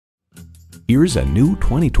Here's a new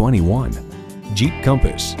 2021 Jeep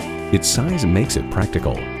Compass. Its size makes it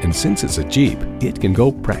practical, and since it's a Jeep, it can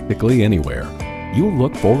go practically anywhere. You'll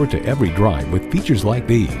look forward to every drive with features like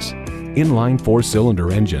these: inline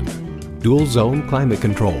 4-cylinder engine, dual zone climate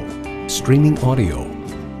control, streaming audio,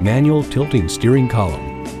 manual tilting steering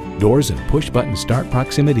column, doors and push-button start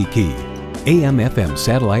proximity key, AM/FM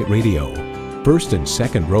satellite radio, first and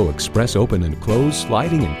second row express open and close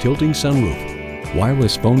sliding and tilting sunroof,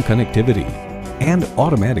 wireless phone connectivity, and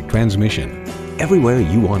automatic transmission. Everywhere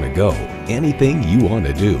you want to go, anything you want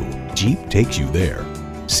to do, Jeep takes you there.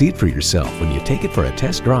 See it for yourself when you take it for a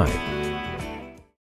test drive.